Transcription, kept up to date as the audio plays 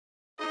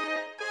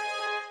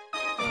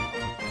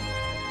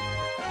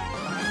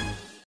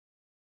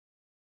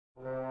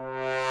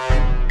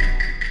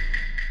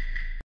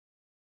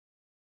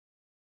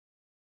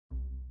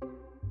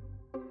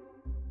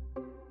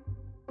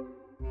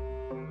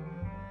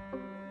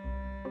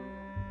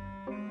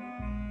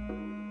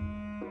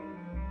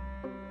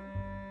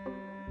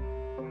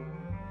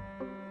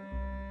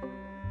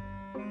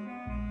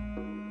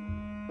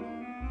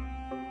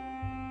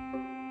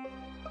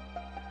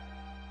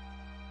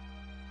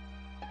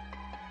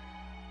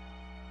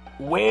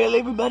Well,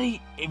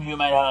 everybody, if you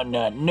might have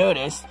not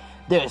noticed,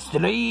 there's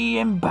 3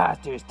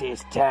 imposters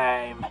this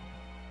time.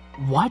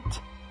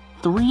 What?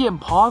 3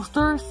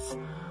 imposters?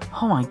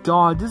 Oh my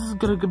god, this is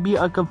gonna be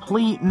a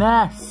complete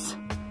mess.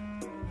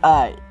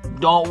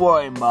 Don't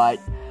worry, Mutt.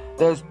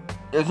 There's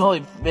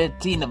only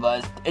 15 of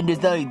us, and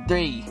there's only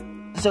 3.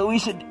 So we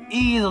should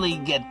easily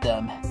get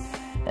them.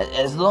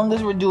 As long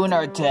as we're doing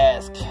our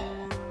task,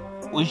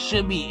 we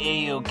should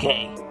be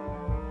A-okay.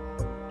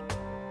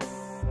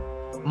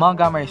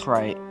 Montgomery's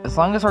right. As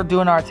long as we're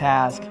doing our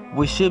task,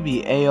 we should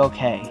be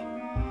A-okay.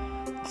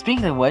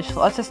 Speaking of which,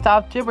 let's just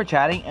stop chipper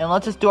chatting and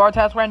let's just do our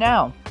task right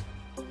now.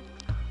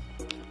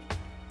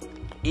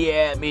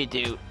 Yeah, me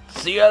too.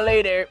 See you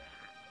later.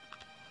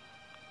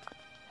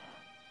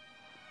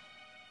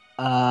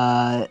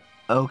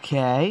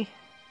 Okay.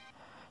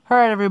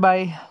 Alright,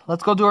 everybody.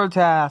 Let's go do our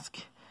task.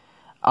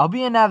 I'll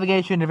be in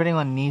navigation if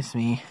anyone needs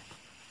me.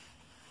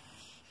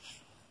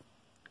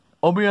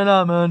 I'll be in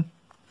that, man.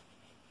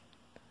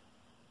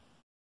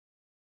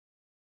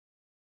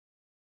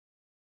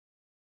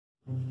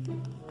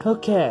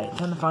 Okay,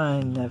 time to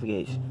find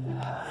navigation.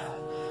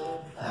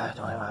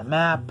 Do I have a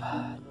map?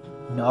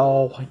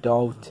 No, I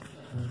don't.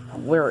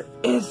 Where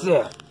is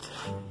it?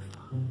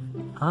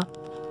 Huh?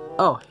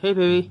 Oh, hey,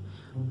 baby.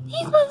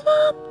 Hey,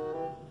 SpongeBob.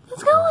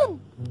 How's it going?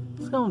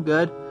 It's going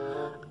good.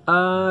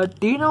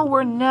 Do you know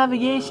where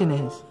navigation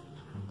is?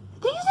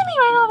 There used to be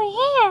right over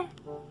here.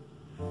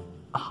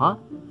 Uh-huh.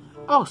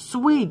 Oh,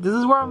 sweet. This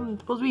is where I'm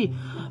supposed to be.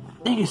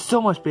 Thank you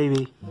so much,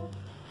 baby.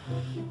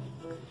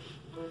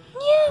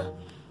 Yeah,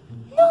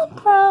 no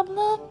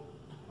problem.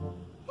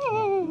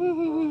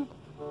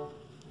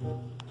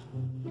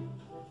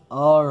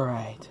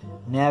 Alright,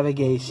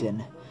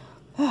 navigation.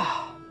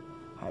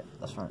 Alright,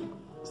 let's start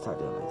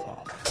doing my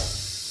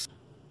task.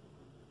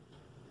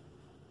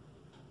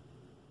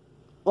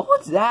 What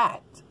was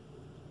that?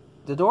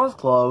 The door's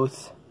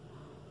closed.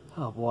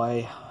 Oh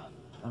boy.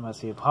 I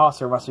must be an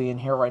imposter, must be in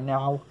here right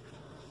now.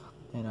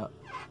 And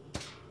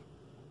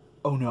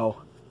oh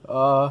no.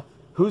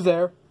 Who's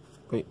there?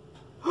 Wait.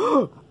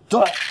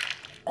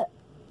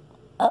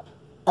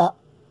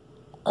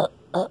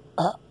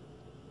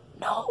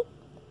 No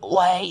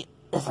way.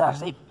 It's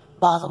actually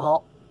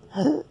possible.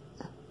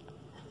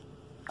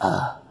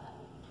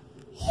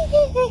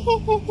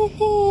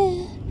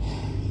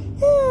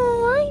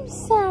 I'm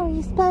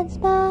sorry,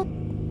 SpongeBob,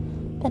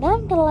 but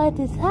I'm gonna let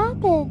this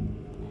happen.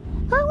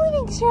 I want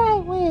to make sure I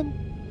win,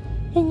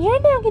 and you're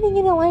not gonna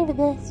get away with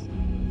this.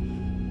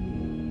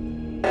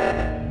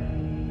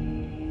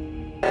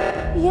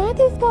 Yeah,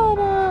 this going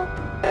on.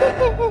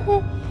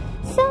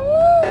 So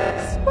long,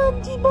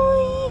 Spongy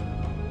boy.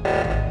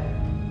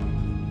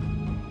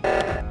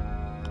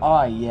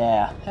 Oh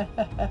yeah.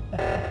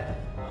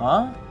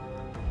 Huh?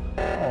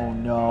 Oh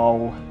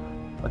no.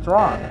 What's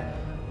wrong?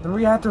 The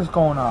reactor's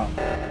going off.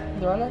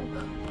 The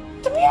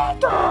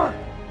reactor!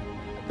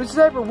 Mr.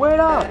 Saber, wait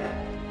up!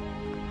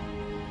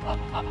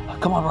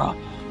 Come on, bro.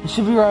 It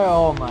should be right.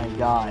 Oh my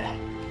god.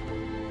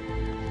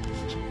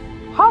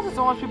 How's there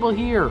so much people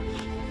here?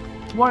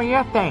 What do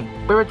you think?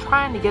 We were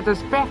trying to get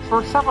this fixed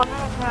for several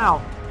minutes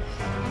now.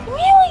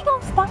 Really,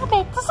 don't stop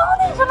it. This whole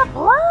thing's gonna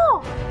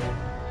blow.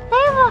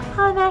 Hey, look,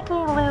 I'm not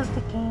gonna lose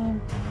the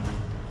game.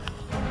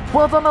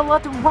 Well done on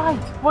left and right.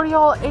 What are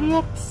y'all,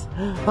 idiots?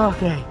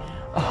 Okay.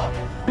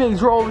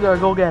 Biggs, roll over there.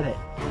 Go get it.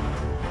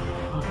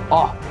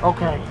 Oh,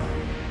 okay.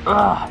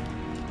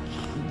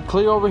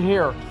 Clear over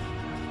here.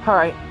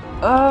 Alright.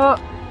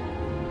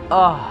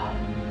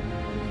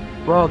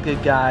 We're all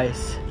good,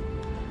 guys.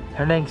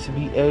 Everything should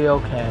be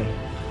A-okay.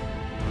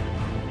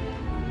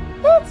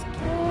 That's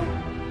good.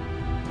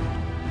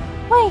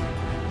 Wait,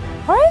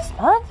 where's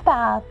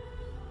SpongeBob?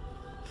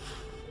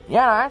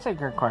 Yeah, that's a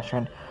good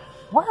question.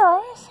 Where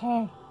is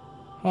he?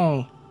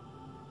 Hey.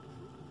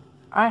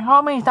 I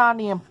hope he's not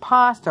the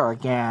imposter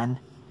again.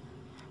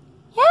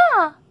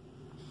 Yeah.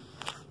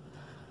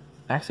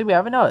 Actually, we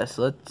haven't noticed.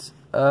 Let's,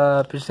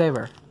 pitch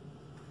saber.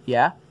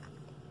 Yeah?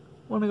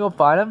 Wanna go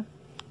find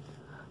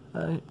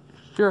him?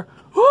 Sure.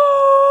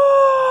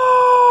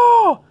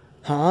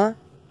 Huh?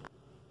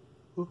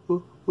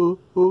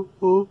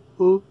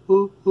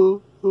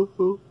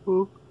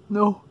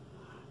 No.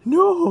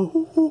 No.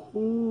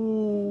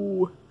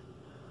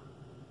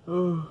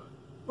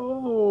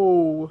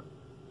 Oh.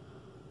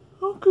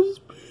 How could this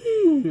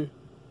be?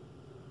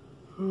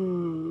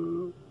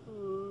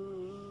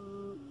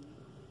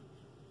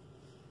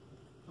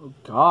 Oh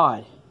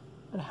God.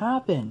 What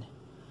happened?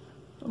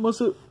 I must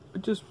have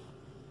just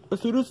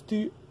as soon as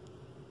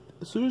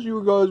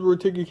you guys were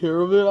taking care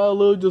of it, I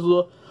literally just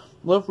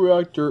left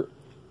reactor,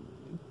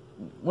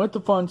 went to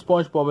find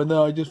SpongeBob, and then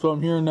I just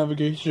found here in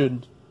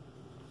navigation.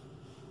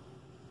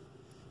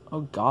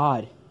 Oh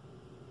God.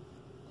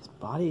 His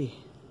body.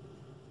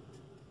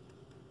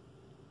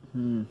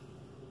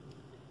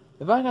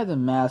 If I got the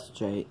math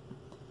straight,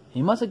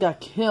 he must have got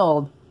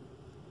killed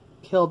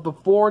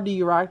before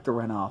the reactor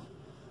went off.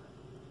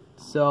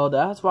 So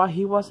that's why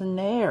he wasn't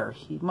there.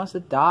 He must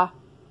have died.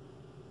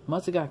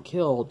 Must have got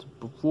killed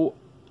before,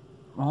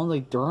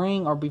 only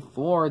during or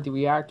before the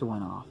reactor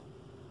went off.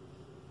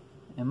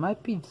 It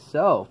might be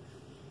so.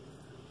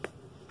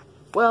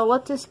 Well,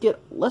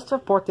 let's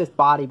report this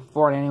body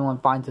before anyone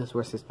finds us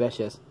we're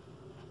suspicious.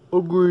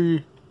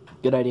 Agree.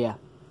 Good idea.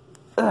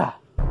 Ugh.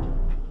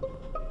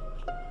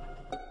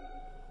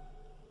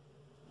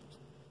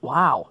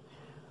 Wow.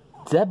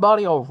 Dead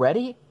body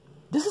already?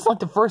 This is like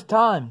the first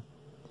time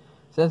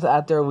since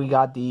after we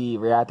got the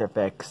reactor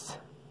fixed.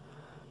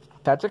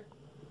 Patrick,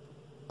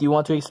 do you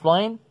want to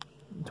explain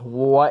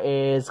what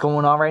is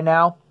going on right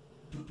now?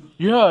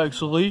 Yeah,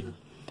 actually.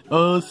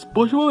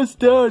 SpongeBob is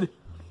dead.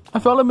 I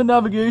found him in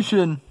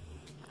navigation.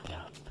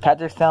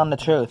 Patrick's telling the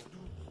truth.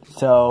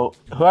 So,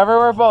 whoever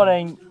we're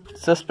voting,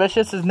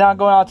 suspicious is not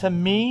going out to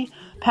me,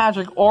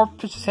 Patrick, or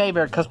Fisher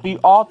Saber, because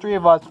all three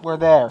of us were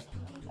there.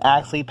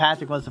 Actually,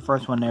 Patrick was the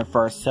first one there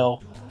first, so...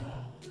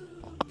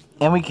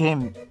 And we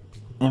came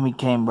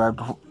right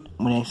before,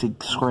 when he actually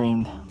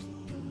screamed.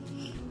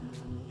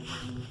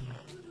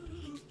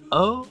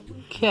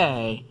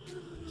 Okay.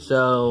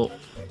 So,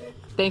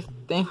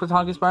 thanks for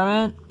talking,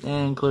 Spider-Man,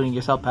 including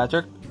yourself,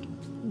 Patrick.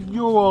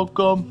 You're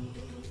welcome.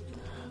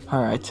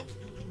 Alright.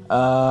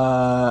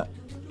 I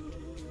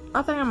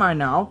think I might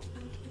know.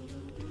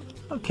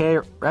 Okay,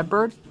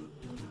 Redbird.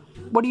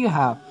 What do you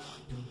have?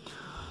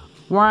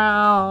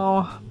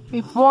 Well,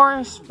 before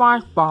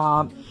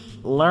SpongeBob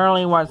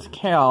literally was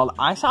killed,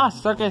 I saw a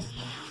circus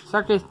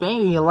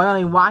baby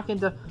literally walk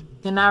into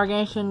the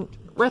navigation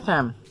with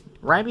him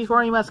right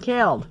before he was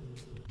killed.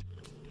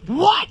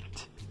 What?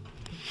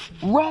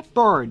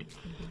 Redbird,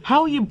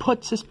 how you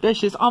put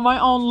suspicious on my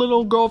own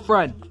little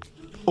girlfriend?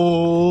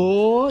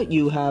 Oh,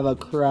 you have a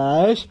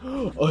crush?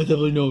 I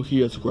definitely know he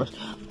has a crush.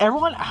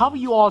 Everyone, how about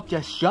you all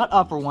just shut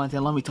up for once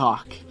and let me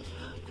talk?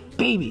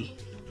 Baby.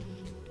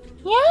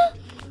 Yeah?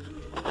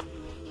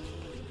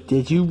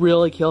 Did you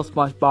really kill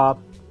SpongeBob?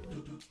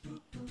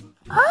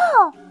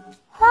 Oh.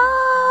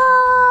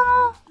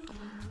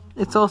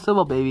 It's so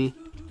simple, baby.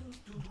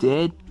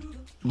 Did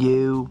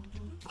you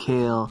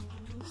kill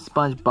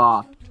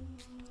SpongeBob?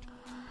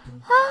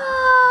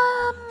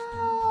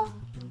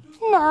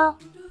 No.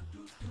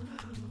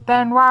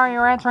 Then why are you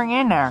answering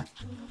in there?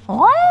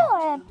 Well,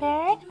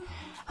 Redbird,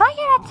 I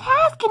got a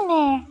task in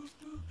there.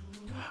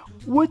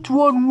 Which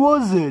one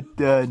was it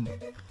then?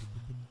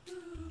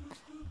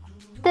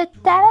 The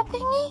data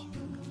thingy?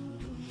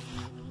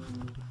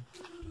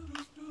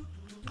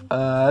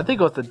 I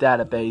think it was the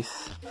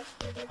database.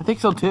 I think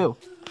so too.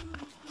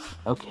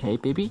 Okay,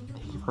 baby.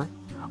 Thank you for it.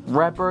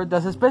 Redbird,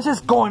 the suspicious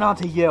going on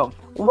to you.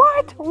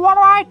 What? What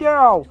do I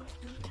do?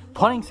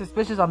 Putting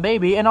suspicious on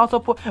baby and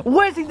also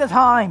wasting the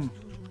time.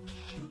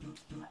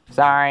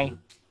 Sorry.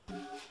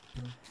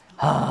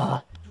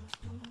 I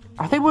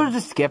think we'll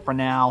just skip for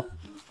now.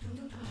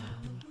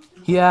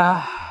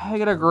 Yeah, I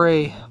gotta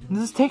agree.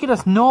 This is taking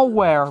us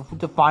nowhere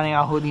to finding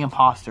out who the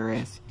imposter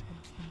is.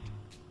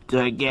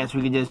 So I guess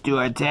we can just do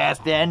our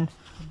task then?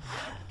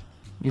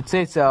 You'd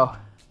say so.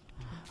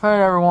 Alright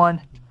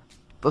everyone,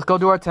 let's go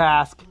do our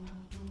task.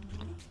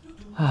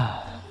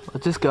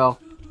 Let's just go.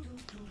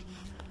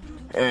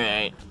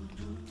 Alright.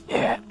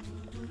 Yeah.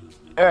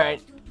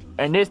 Alright.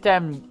 And this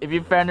time, if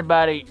you found a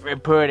body,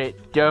 report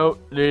it. Don't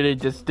literally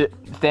just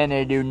stand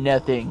there and do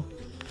nothing.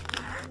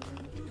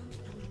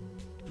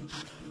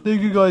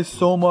 Thank you guys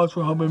so much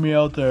for helping me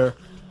out there.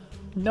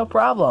 No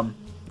problem.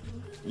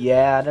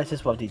 Yeah, that's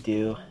just what they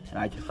do. And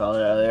I just fell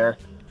out of there.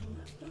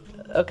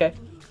 Okay.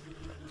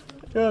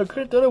 Yeah, I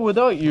could have done it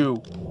without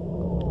you.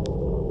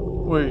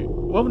 Wait,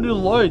 what happened to the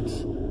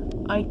lights?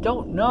 I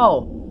don't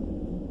know.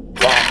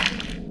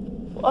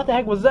 What the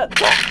heck was that?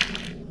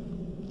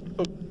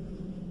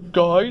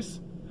 Guys?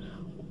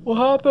 What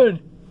happened?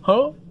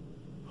 Huh?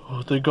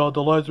 Oh, thank God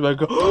the lights are back.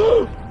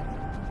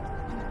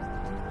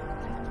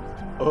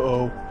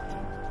 Uh-oh.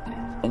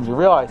 And you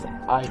realize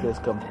I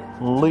just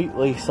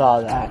completely saw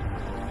that.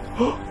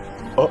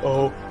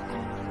 Uh-oh.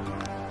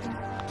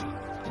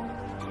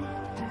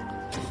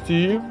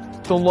 Steve,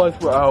 the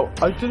lights were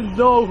out. I didn't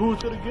know who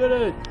was gonna get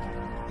it.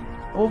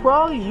 Well,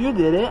 probably you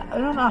did it. I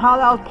don't know how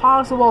that was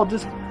possible,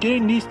 just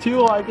getting these two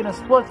like in a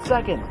split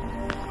second.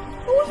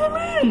 What does it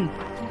mean?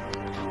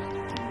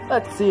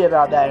 Let's see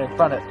about that in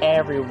front of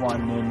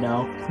everyone, you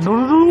know.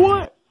 No,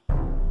 what?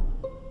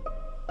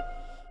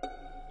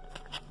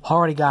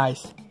 Alrighty,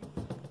 guys.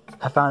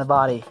 I found a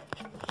body.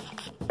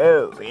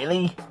 Oh,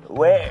 really?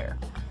 Where?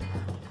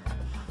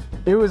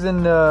 It was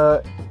in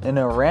a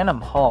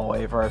random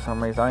hallway for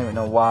some reason. I don't even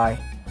know why.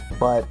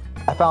 But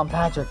I found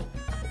Patrick.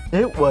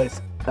 It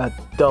was a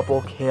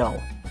double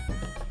kill.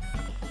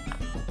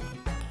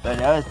 But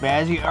that was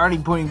bad. You're already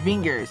pointing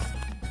fingers.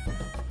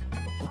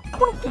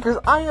 Pointing fingers?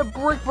 I have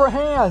brick for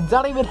hands.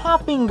 I don't even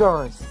have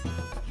fingers.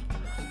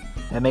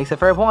 That makes a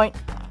fair point.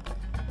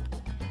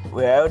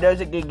 Well, that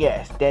was a good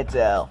guess. That's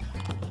all.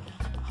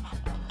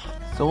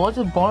 So let's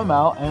just bottom him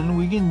out and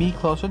we can be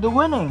closer to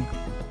winning.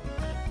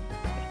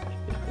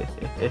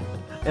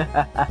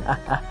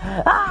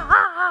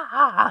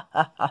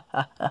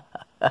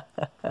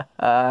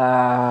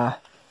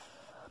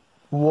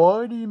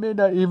 Why do you make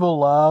that evil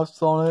laugh,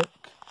 Sonic?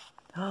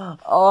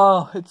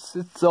 Oh, it's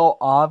so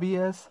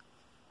obvious.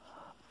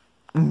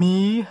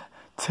 Me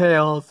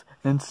Tails,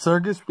 and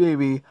Circus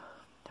Baby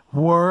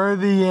were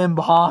the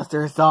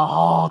imposters the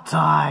whole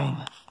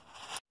time.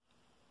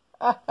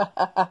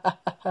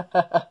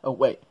 Oh,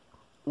 wait.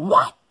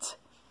 What?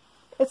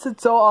 Isn't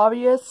so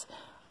obvious?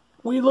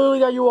 We literally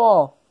got you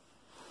all.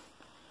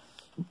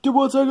 Dude,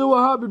 what's exactly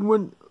what happened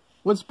when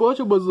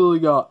SpongeBob Lily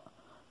got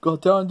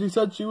down and he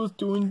said she was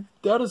doing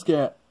data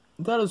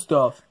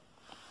stuff.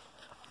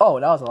 Oh,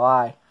 that was a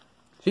lie.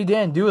 She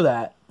didn't do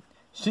that.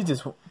 She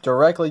just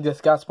directly got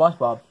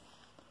SpongeBob.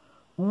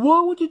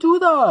 Why would you do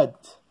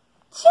that?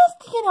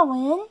 Just to get a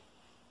win.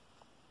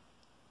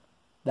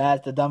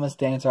 That's the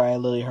dumbest answer I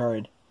literally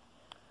heard.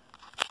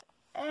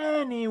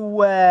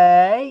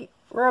 Anyway,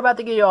 we're about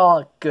to give you all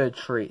a good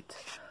treat.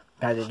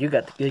 Patrick, you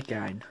got the good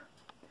kind.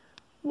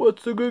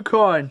 What's the good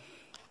kind?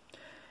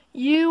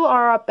 You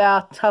are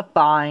about to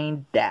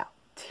find out.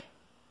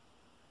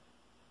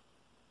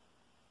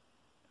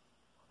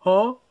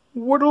 Huh?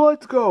 Where'd the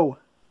lights go?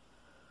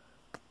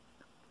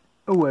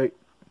 Oh wait.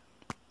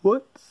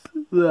 What's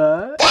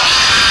that?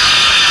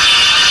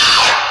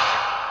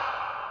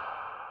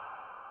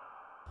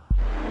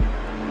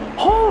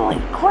 Holy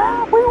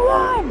crap, we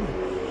won!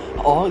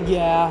 Oh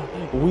yeah,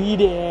 we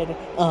did.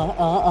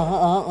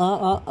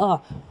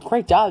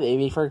 Great job,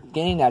 baby, for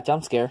getting that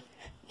jump scare.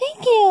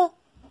 Thank you.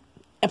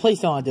 And please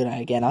don't do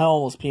that again. I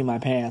almost peed my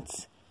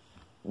pants.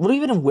 We don't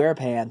even wear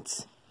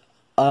pants.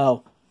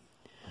 Oh.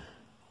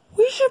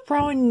 We should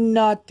probably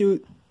not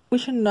do... We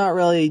should not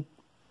really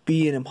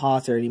be an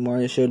imposter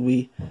anymore, should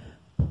we?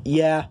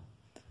 Yeah.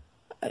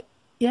 I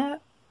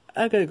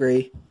could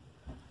agree.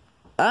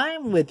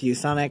 I'm with you,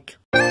 Sonic.